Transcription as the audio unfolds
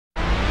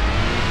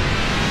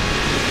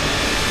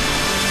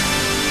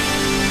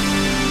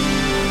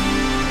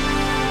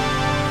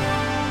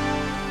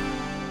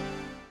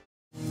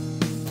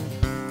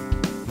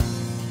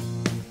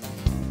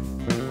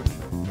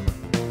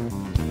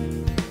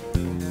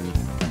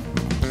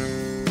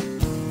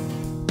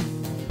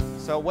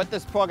So what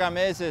this program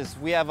is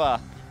we have a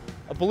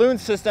balloon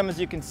system, as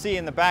you can see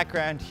in the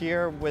background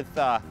here, with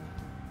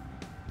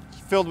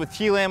filled with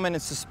helium, and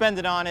it's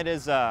suspended on it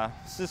is a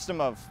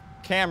system of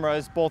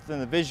cameras, both in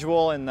the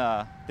visual and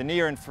the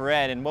near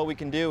infrared. And what we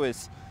can do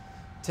is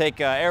take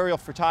aerial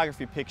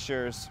photography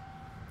pictures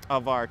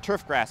of our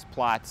turf grass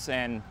plots,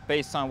 and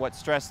based on what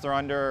stress they're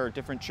under or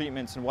different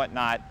treatments and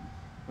whatnot,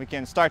 we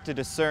can start to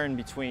discern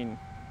between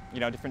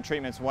different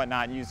treatments and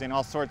whatnot using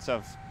all sorts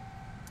of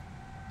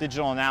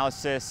digital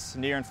analysis,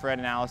 near infrared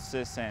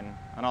analysis, and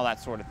all that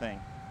sort of thing.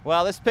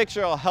 Well, this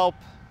picture will help.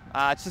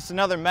 It's just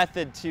another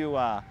method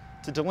to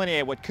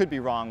delineate what could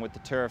be wrong with the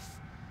turf.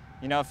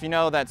 If you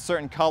know that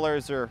certain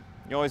colors are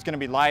always going to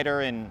be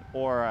lighter,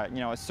 or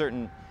a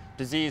certain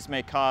disease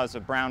may cause a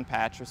brown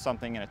patch or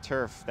something in a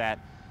turf, that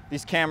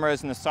these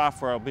cameras and the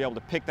software will be able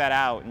to pick that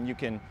out, and you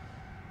can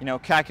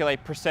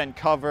calculate percent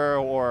cover,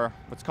 or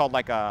what's called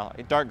like a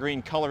dark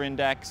green color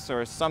index,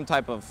 or some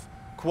type of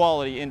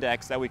quality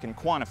index that we can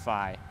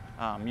quantify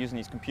using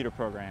these computer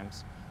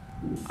programs.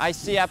 I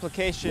see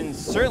applications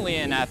certainly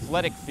in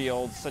athletic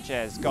fields such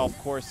as golf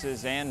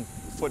courses and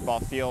football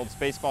fields,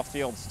 baseball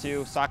fields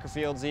too, soccer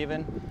fields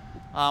even.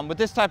 With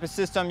this type of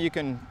system, you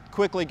can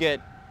quickly get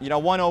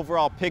one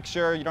overall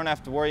picture. You don't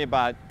have to worry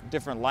about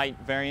different light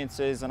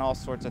variances and all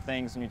sorts of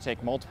things when you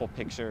take multiple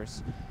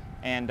pictures.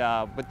 And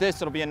with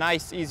this, it'll be a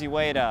nice, easy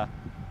way to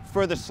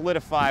further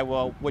solidify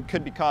what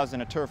could be causing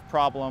a turf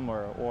problem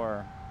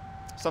or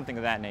something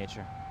of that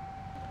nature.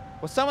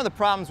 Well, some of the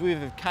problems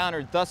we've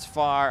encountered thus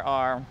far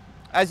are,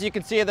 as you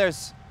can see,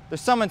 there's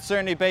some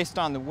uncertainty based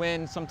on the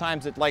wind.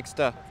 Sometimes it likes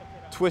to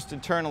twist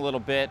and turn a little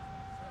bit.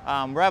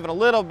 We're having a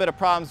little bit of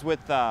problems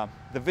with the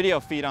video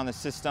feed on the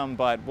system,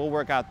 but we'll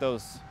work out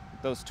those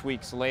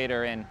tweaks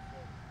later. And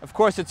of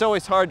course, it's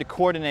always hard to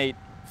coordinate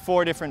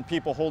 4 different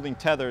people holding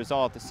tethers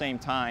all at the same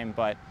time,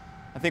 but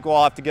I think we'll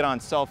all have to get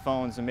on cell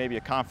phones and maybe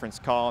a conference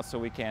call so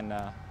we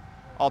can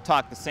all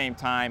talk at the same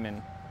time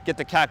and get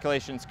the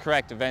calculations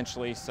correct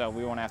eventually, so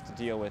we won't have to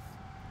deal with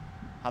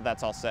how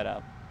that's all set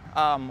up.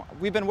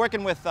 We've been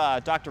working with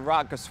Dr.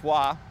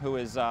 Dworak, who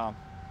is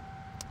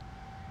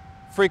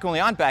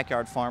frequently on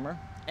Backyard Farmer,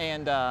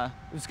 and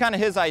it was kind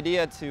of his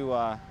idea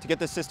to get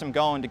this system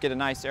going, to get a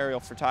nice aerial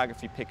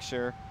photography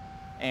picture.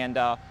 And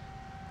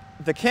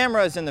the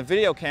cameras and the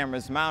video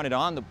cameras mounted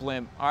on the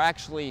blimp are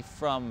actually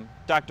from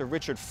Dr.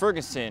 Richard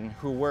Ferguson,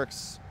 who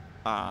works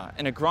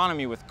in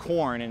agronomy with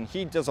corn, and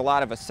he does a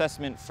lot of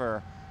assessment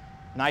for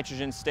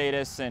nitrogen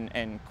status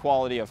and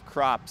quality of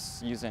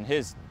crops using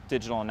his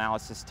digital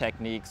analysis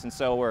techniques. And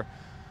so we're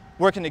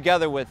working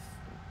together with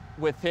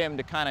him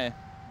to kind of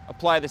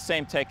apply the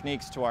same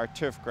techniques to our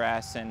turf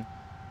grass. And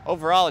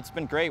overall, it's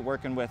been great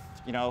working with,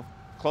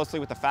 closely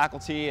with the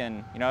faculty,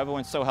 and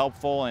everyone's so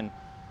helpful. And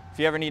if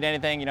you ever need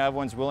anything,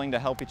 everyone's willing to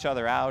help each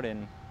other out,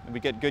 and we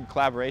get good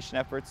collaboration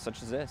efforts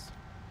such as this.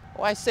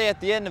 Well, I say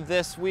at the end of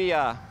this, we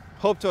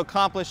hope to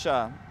accomplish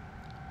a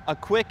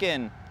quick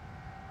and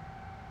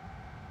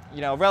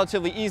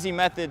relatively easy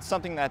method,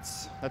 something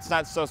that's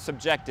not so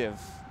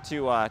subjective,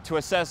 to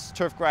assess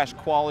turf grass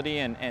quality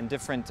and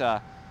different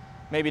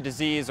maybe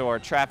disease or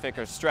traffic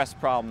or stress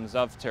problems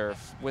of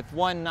turf. With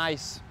one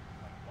nice,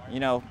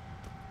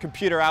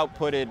 computer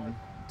outputted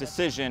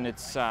decision,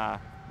 it's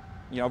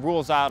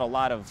rules out a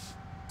lot of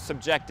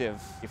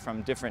subjective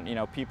from different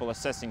people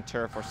assessing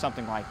turf or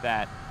something like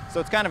that. So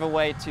it's kind of a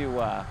way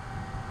to,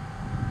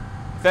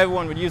 if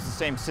everyone would use the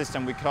same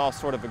system, we could all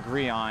sort of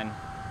agree on,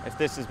 if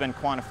this has been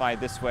quantified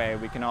this way,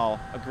 we can all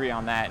agree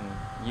on that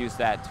and use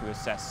that to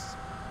assess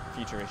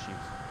future issues.